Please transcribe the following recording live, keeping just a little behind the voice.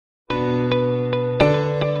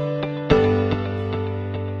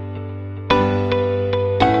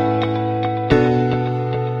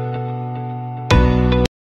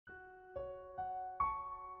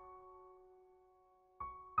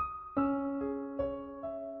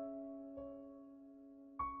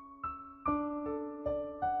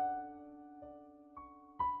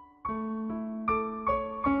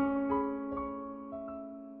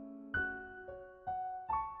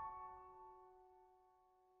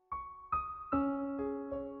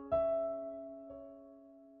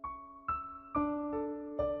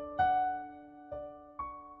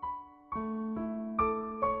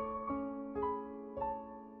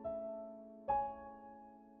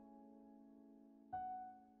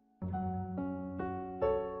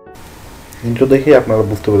Intro দেখে আপনারা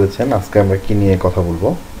বুঝতে পেরেছেন আজকে আমরা কি নিয়ে কথা বলবো।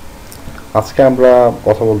 আজকে আমরা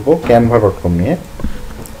কথা বলবো canva.com নিয়ে।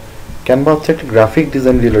 ক্যানভা হচ্ছে একটি গ্রাফিক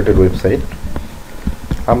ডিজাইন রিলেটেড ওয়েবসাইট।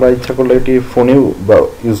 আমরা ইচ্ছা করলে এটি ফোনেও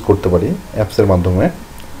ইউজ করতে পারি অ্যাপসের মাধ্যমে।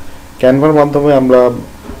 ক্যানভার মাধ্যমে আমরা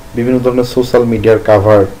বিভিন্ন ধরনের সোশ্যাল মিডিয়ার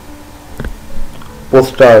কাভার,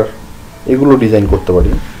 পোস্টার এগুলো ডিজাইন করতে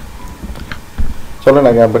পারি। চলেন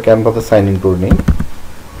আগে আমরা ক্যানভাতে সাইন ইন করে নিই।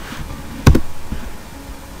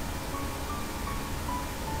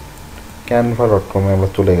 canva.com এ আমরা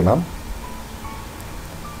চলে গেলাম।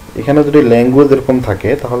 এখানে যদি ল্যাঙ্গুয়েজ এরকম থাকে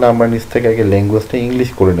তাহলে আমরা নিচ থেকে আগে ল্যাঙ্গুয়েজটা ইংলিশ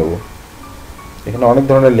করে নেব। এখানে অনেক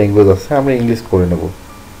ধরনের ল্যাঙ্গুয়েজ আছে, আমরা ইংলিশ করে নেব।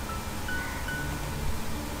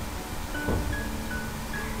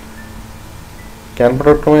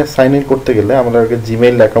 canva.com এ সাইন ইন করতে গেলে আমাদেরকে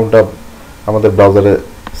জিমেইল অ্যাকাউন্টটা আমাদের ব্রাউজারে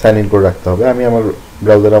সাইন ইন করে রাখতে হবে। আমি আমার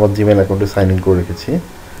ব্রাউজারে আমার জিমেইল অ্যাকাউন্টে সাইন ইন করে রেখেছি।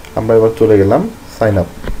 আমরা এবার চলে গেলাম সাইন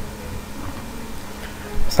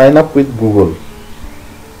আপ উইথ গুগল।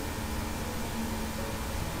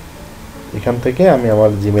 এখান থেকে আমি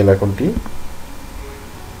আমার জিমেইল অ্যাকাউন্টটি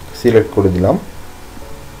সিলেক্ট করে দিলাম।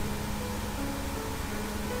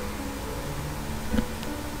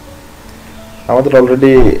 আমাদের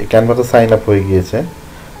অলরেডি ক্যানভাতে সাইন আপ হয়ে গিয়েছে।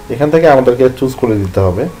 এখান থেকে আমাদেরকে চুজ করে দিতে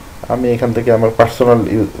হবে। আমি এখান থেকে আমার পার্সোনাল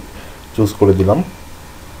চুজ করে দিলাম।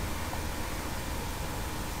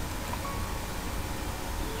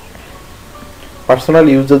 পার্সোনাল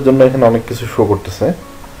ইউজের জন্য এখানে অনেক কিছু শো করতেছে।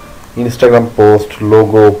 Instagram post,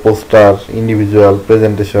 logo, poster, individual,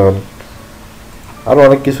 presentation, আরও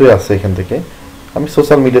অনেক কিছুই আছে। এখান থেকে আমি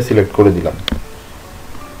সোশ্যাল মিডিয়া সিলেক্ট করে দিলাম।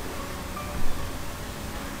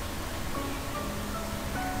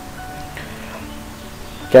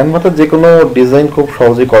 ক্যানভাতে যে কোনো ডিজাইন খুব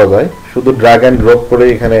সহজেই করা যায়, শুধু ড্র্যাগ অ্যান্ড ড্রপ করে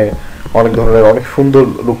এখানে অনেক ধরনের অনেক সুন্দর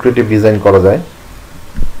লুক্রেটিভ ডিজাইন করা যায়।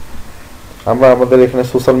 আমরা আমাদের এখানে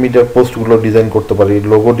সোশ্যাল মিডিয়ার পোস্টগুলো ডিজাইন করতে পারি,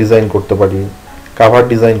 লোগো ডিজাইন করতে পারি, কাভার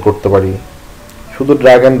ডিজাইন করতে পারি। শুধু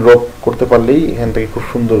ড্র্যাগ অ্যান্ড ড্রপ করতে পারলেই এখান থেকে খুব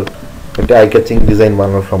সুন্দর একটা আই ক্যাচিং ডিজাইন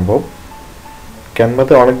বানানো সম্ভব।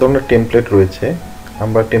 ক্যানভাতে অনেক ধরনের টেমপ্লেট রয়েছে,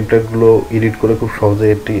 আমরা টেমপ্লেটগুলো এডিট করে খুব সহজে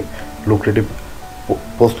একটি লুক্রেটিভ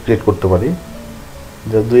পোস্ট ক্রিয়েট করতে পারি।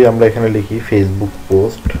 যদি আমরা এখানে লিখি ফেসবুক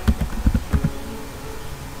পোস্ট,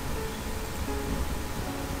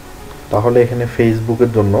 তাহলে এখানে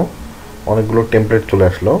ফেসবুকের জন্য অনেকগুলো টেমপ্লেট চলে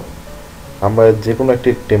আসলো। আমরা যে কোনো একটি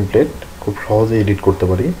টেমপ্লেট খুব সহজে এডিট করতে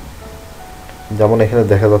পারি। যেমন এখানে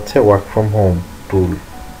দেখা যাচ্ছে ওয়ার্ক ফ্রম হোম টুল।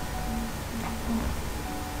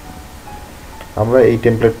 আমরা এই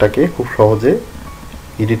টেমপ্লেটটাকে খুব সহজে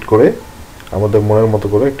এডিট করে আমাদের মনের মতো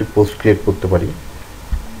করে একটি পোস্ট ক্রিয়েট করতে পারি।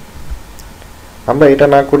 আমরা এটা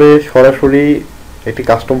না করে সরাসরি একটি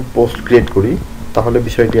কাস্টম পোস্ট ক্রিয়েট করি, তাহলে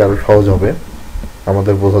বিষয়টি আরও সহজ হবে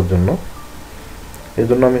আমাদের বোঝার জন্য। এই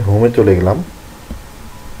জন্য আমি হোমে চলে গেলাম।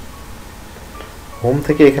 হোম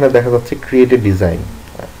থেকে এখানে দেখা যাচ্ছে create a design.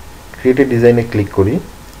 Create a ডিজাইনে ক্লিক করি।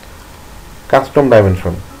 কাস্টম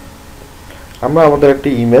ডাইমেনশন, আমরা আমাদের একটি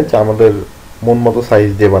ইমেজ আমাদের মন মতো সাইজ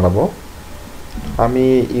দিয়ে বানাবো। আমি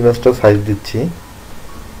ইমেজটার সাইজ দিচ্ছি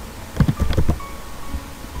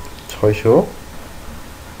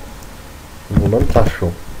 600x400।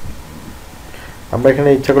 আমরা এখানে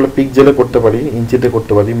ইচ্ছা করলে পিক্সেলে করতে পারি, ইঞ্চিতে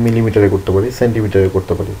করতে পারি, মিলিমিটারে করতে পারি, সেন্টিমিটারে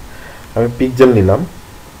করতে পারি। আমি পিক্সেল নিলাম।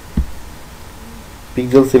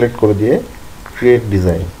 পিক্সেল সিলেক্ট করে দিয়ে ক্রিয়েট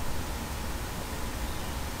ডিজাইন।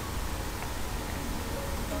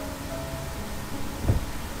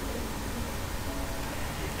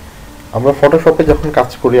 আমরা ফটোশপে যখন কাজ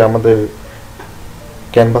করি আমাদের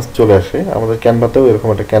ক্যানভাস চলে আসে, আমাদের ক্যানভাতেও এরকম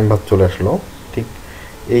একটা ক্যানভাস চলে আসলো। ঠিক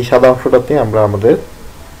এই সাদা অংশটাতে আমরা আমাদের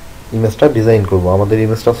ইমেজটা ডিজাইন করব। আমাদের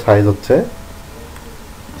ইমেজটার সাইজ হচ্ছে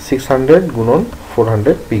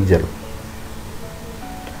 600x400 পিক্সেল।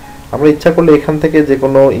 আমরা ইচ্ছা করলে এখান থেকে যে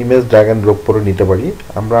কোনো ইমেজ ড্র্যাগ অ্যান্ড ড্রপ করে নিতে পারি।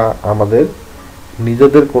 আমরা আমাদের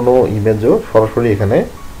নিজেদের কোনো ইমেজও সরাসরি এখানে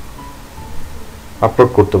আপলোড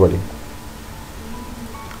করতে পারি।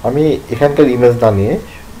 আমি এখানকার ইমেজ না নিয়ে,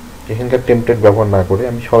 এখানকার টেমপ্লেট ব্যবহার না করে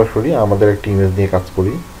আমি সরাসরি আমাদের একটি ইমেজ নিয়ে কাজ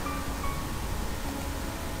করি।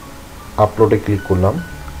 আপলোডে ক্লিক করলাম।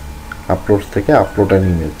 আপলোডস থেকে আপলোড অ্যান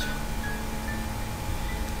ইমেজ,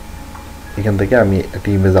 এখান থেকে আমি একটি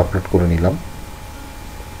ইমেজ আপলোড করে নিলাম।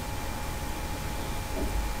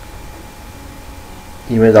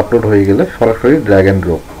 ইমেজ আপলোড হয়ে গেলে সরাসরি ড্র্যাগ অ্যান্ড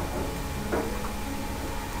ড্রপ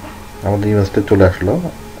আমাদের ইমেজটা চলে আসলো।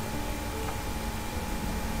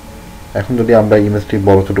 এখন যদি আমরা ইমেজটি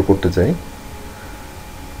বড় ছোট করতে চাই,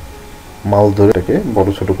 মাউস ধরে এটাকে বড়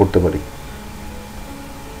ছোট করতে পারি।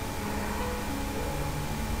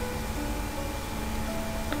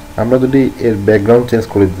 আমরা যদি এর ব্যাকগ্রাউন্ড চেঞ্জ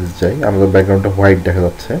করে দিতে চাই, আমাদের ব্যাকগ্রাউন্ডটা হোয়াইট দেখা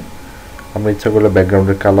যাচ্ছে, আমরা ইচ্ছা করলে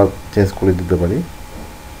ব্যাকগ্রাউন্ডের কালার চেঞ্জ করে দিতে পারি।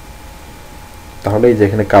 তাহলে এই যে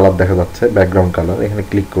এখানে কালার দেখা যাচ্ছে, ব্যাকগ্রাউন্ড কালার, এখানে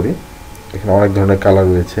ক্লিক করি, এখানে অনেক ধরনের কালার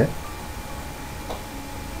রয়েছে,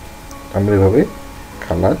 আমরা এভাবে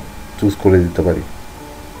কালার চুজ করে দিতে পারি।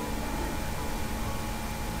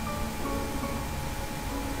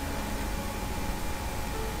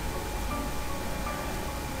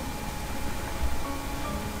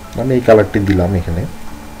 আমি এই কালারটি দিলাম এখানে।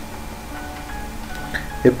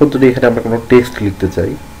 এরপর যদি এখানে আমরা কোনো টেক্সট লিখতে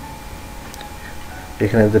চাই,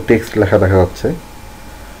 এখানে যে টেক্সট লেখা দেখা যাচ্ছে,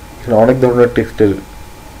 এখানে অনেক ধরনের টেক্সটের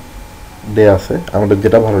দেয়া আছে, আমাদের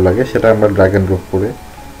যেটা ভালো লাগে সেটা আমরা ড্র্যাগ এন্ড ড্রপ করে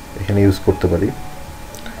এখানে ইউজ করতে পারি।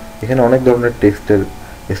 এখানে অনেক ধরনের টেক্সটের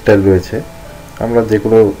স্টাইল রয়েছে, আমরা যে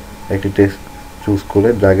কোনো একটি টেক্সট চুজ করে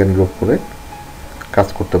ড্র্যাগ এন্ড ড্রপ করে কাজ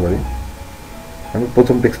করতে পারি। আমি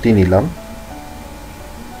প্রথম টেক্সটটি নিলাম,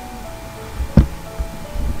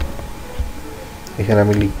 এখানে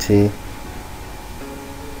আমি লিখছি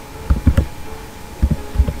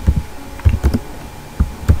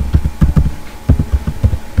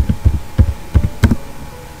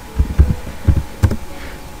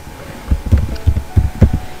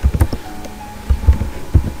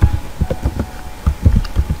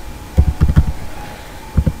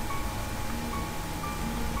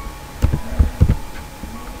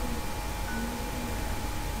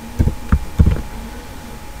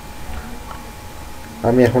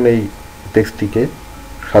আমি এখন এই টেক্সটটিকে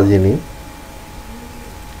সাজিয়ে নিই।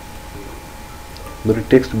 যদি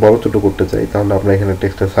টেক্সট বড় ছোট করতে চাই তাহলে আমরা এখানে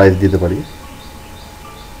টেক্সটের সাইজ দিতে পারি।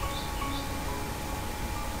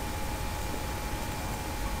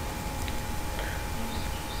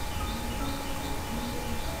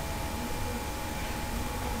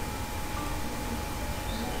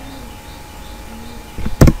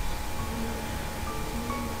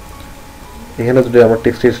 এখানে যদি আমরা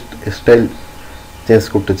টেক্সটের স্টাইল চেঞ্জ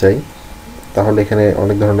করতে চাই তাহলে এখানে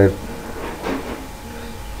অনেক ধরনের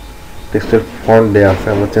টেক্সটের ফন্ট দেয়া আছে,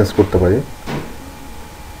 আমরা চেঞ্জ করতে পারি।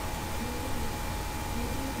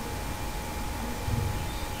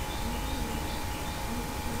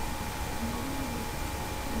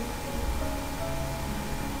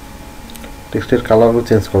 টেক্সটের কালারও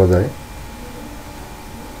চেঞ্জ করা যায়,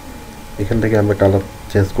 এখান থেকে আমরা কালার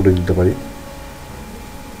চেঞ্জ করে দিতে পারি।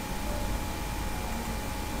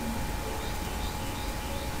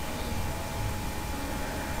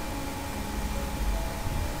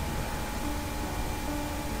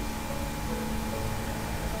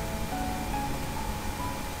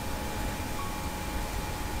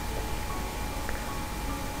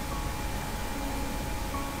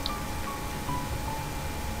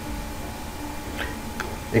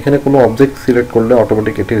 এখানে কোনো অবজেক্ট সিলেক্ট করলে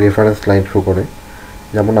অটোমেটিক একটি রেফারেন্স লাইন শো করে,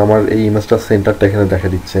 যেমন আমার এই ইমেজটার সেন্টারটা এখানে দেখা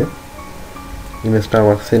দিচ্ছে, ইমেজটা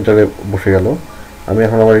আমার সেন্টারে বসে গেল। আমি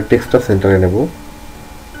এখন আমার এই টেক্সটটা সেন্টারে নেব,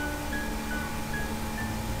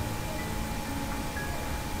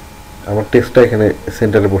 আমার টেক্সটটা এখানে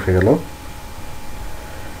সেন্টারে বসে গেল।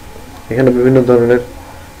 এখানে বিভিন্ন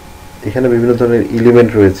ধরনের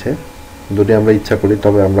এলিমেন্ট রয়েছে, যদি আমরা ইচ্ছা করি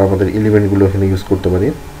তবে আমরা আমাদের এলিমেন্টগুলো এখানে ইউজ করতে পারি।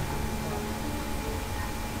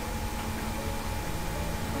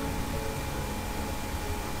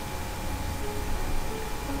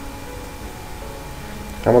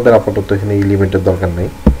 আমাদের আপাতত এখানে এলিমেন্টের দরকার নেই।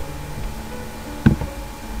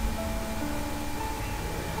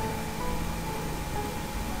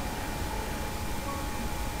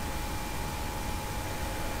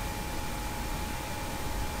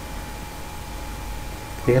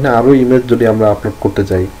 এখানে আরো ইমেজ যদি আমরা আপলোড করতে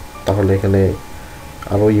চাই তাহলে এখানে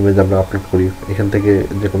আরো ইমেজ আমরা আপলোড করি, এখান থেকে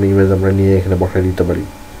যে কোনো ইমেজ আমরা নিয়ে এখানে বসায় দিতে পারি।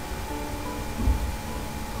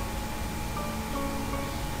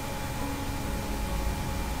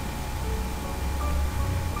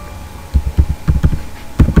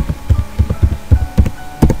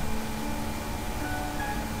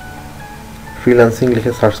 ফ্রিল্যান্সিং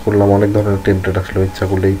লিখে সার্চ করলাম, অনেক ধরনের টেমপ্লেট আসলো, ইচ্ছা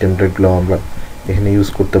করলে এই টেমপ্লেটগুলো আমরা এখানে ইউজ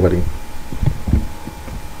করতে পারি।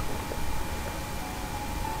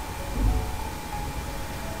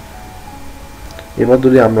 এবার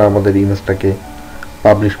যদি আমরা আমাদের ইমেজটাকে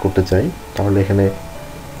পাবলিশ করতে চাই তাহলে এখানে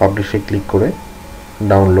পাবলিশে ক্লিক করে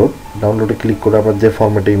ডাউনলোডে ক্লিক করে আবার যে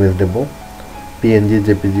ফরম্যাটে ইমেজ দেব, পিএনজি,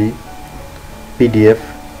 জেপিজি, পিডিএফ,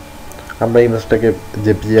 আমরা ইমেজটাকে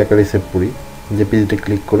জেপিজি আকারে সেভ করি। জেপিজিতে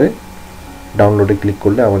ক্লিক করে ডাউনলোডে ক্লিক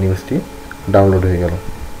করলে আমার ইমেজটি ডাউনলোড হয়ে গেল।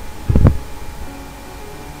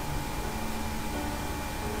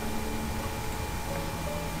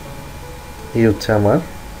 এই হচ্ছে আমার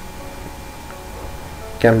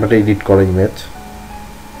ক্যানভাতে এডিট করা ইমেজ।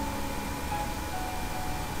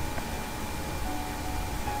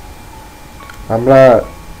 আমরা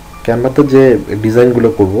ক্যানভাতে যে ডিজাইনগুলো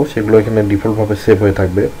করব সেগুলো এখানে ডিফল্টভাবে সেভ হয়ে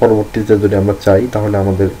থাকবে। পরবর্তীতে যদি আমরা চাই তাহলে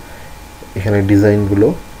আমাদের এখানে ডিজাইনগুলো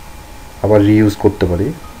আবার রিইউজ করতে পারি।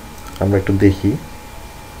 আমরা একটু দেখি।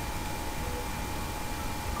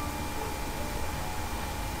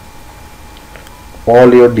 অল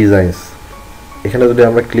ইওর ডিজাইনস, এখানে যদি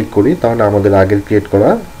আমরা ক্লিক করি তাহলে আমাদের আগের ক্রিয়েট করা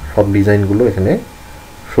সব ডিজাইনগুলো এখানে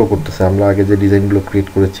শো করতেছে। আমরা আগে যে ডিজাইনগুলো ক্রিয়েট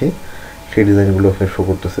করেছি সেই ডিজাইনগুলো এখানে শো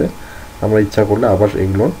করতেছে। আমরা ইচ্ছা করলে আবার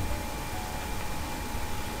এগুলো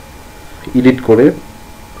এডিট করে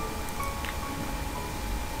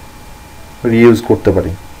রিইউজ করতে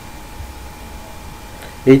পারি।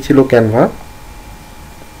 এই ছিল ক্যানভা।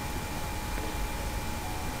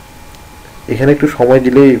 এখানে একটু সময়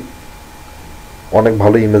দিলেই অনেক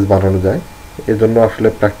ভালো ইমেজ বানানো যায়, এজন্য আসলে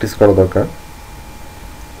প্র্যাকটিস করা দরকার।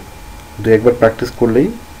 একবার প্র্যাকটিস করলেই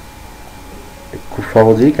খুব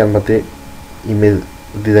সহজেই ক্যানভাতে ইমেজ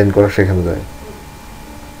ডিজাইন করা শেখানো যায়।